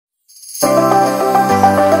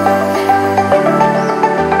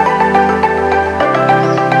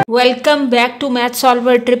Welcome back to Math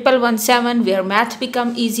Solver 1117 where math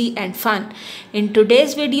become easy and fun. In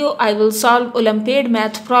today's video, I will solve Olympiad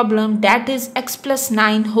math problem that is x plus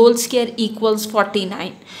 9 whole square equals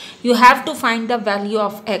 49. You have to find the value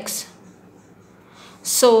of x.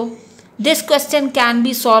 So, this question can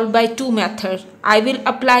be solved by two methods. I will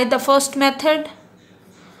apply the first method,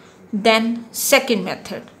 then second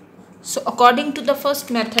method. So, according to the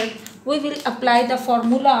first method, we will apply the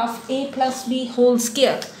formula of a plus b whole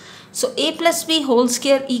square. So a plus b whole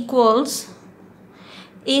square equals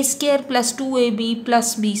a square plus 2ab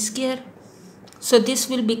plus b square. So this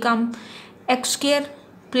will become x square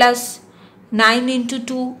plus 9 into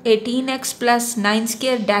 2, 18x plus 9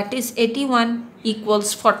 square, that is 81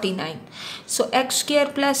 equals 49. So x square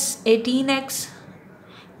plus 18x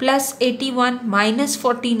plus 81 minus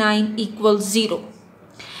 49 equals 0.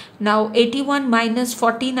 Now 81 minus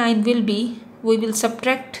 49 will be, we will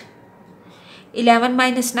subtract 11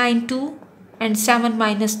 minus 9 2 and 7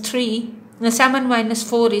 minus 3. 7 minus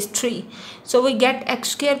 4 is 3. So we get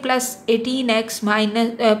x square plus 18x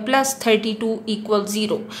minus plus 32 equals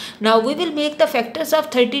 0. Now we will make the factors of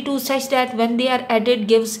 32 such that when they are added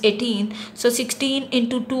gives 18. So 16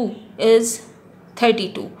 into 2 is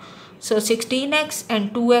 32. So 16x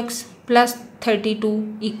and 2x plus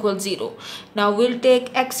 32 equals 0. Now we'll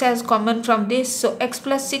take x as common from this. So x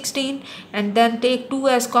plus 16 and then take 2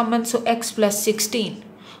 as common. So x plus 16.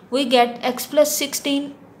 We get x plus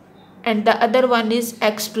 16 and the other one is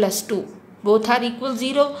x plus 2. Both are equal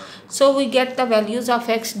 0. So we get the values of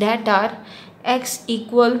x that are x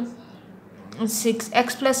equal 6,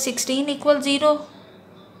 x plus 16 equals 0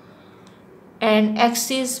 and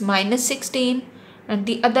x is minus 16 and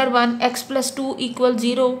the other one x plus 2 equals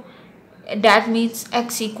 0. That means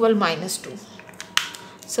x equal minus 2.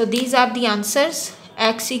 So these are the answers,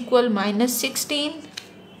 x equal minus 16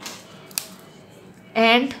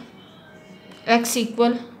 and x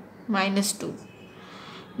equal minus 2.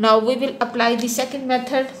 Now we will apply the second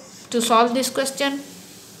method to solve this question.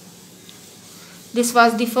 This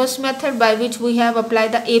was the first method by which we have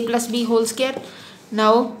applied the a plus b whole square.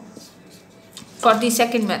 Now for the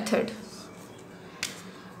second method,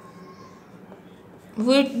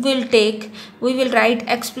 we will write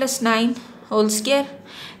x plus 9 whole square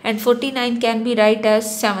and 49 can be write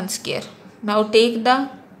as 7 square. Now take the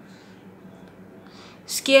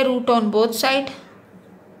square root on both sides.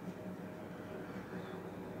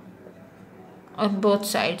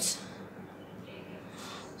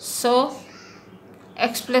 So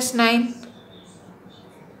x plus 9,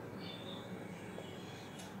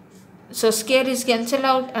 so square is cancelled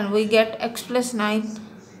out and we get x plus 9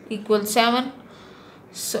 equals 7.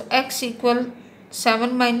 So x equal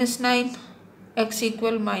 7 minus 9, x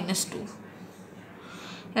equal minus 2.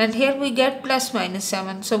 And here we get plus minus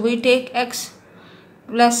 7. So we take x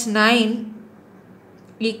plus 9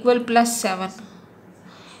 equal plus 7.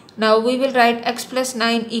 Now we will write x plus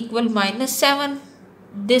 9 equal minus 7.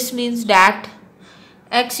 This means that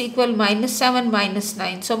x equal minus 7 minus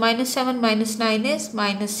 9. So minus 7 minus 9 is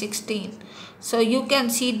minus 16. So you can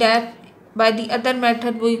see that by the other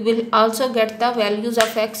method we will also get the values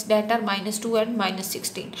of x that are minus 2 and minus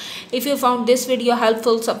 16. If you found this video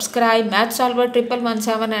helpful, subscribe Math Solver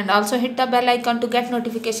 1117 and also hit the bell icon to get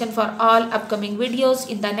notification for all upcoming videos.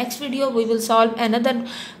 In the next video we will solve another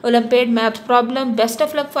Olympiad math problem. Best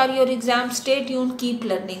of luck for your exam. Stay tuned, keep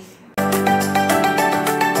learning.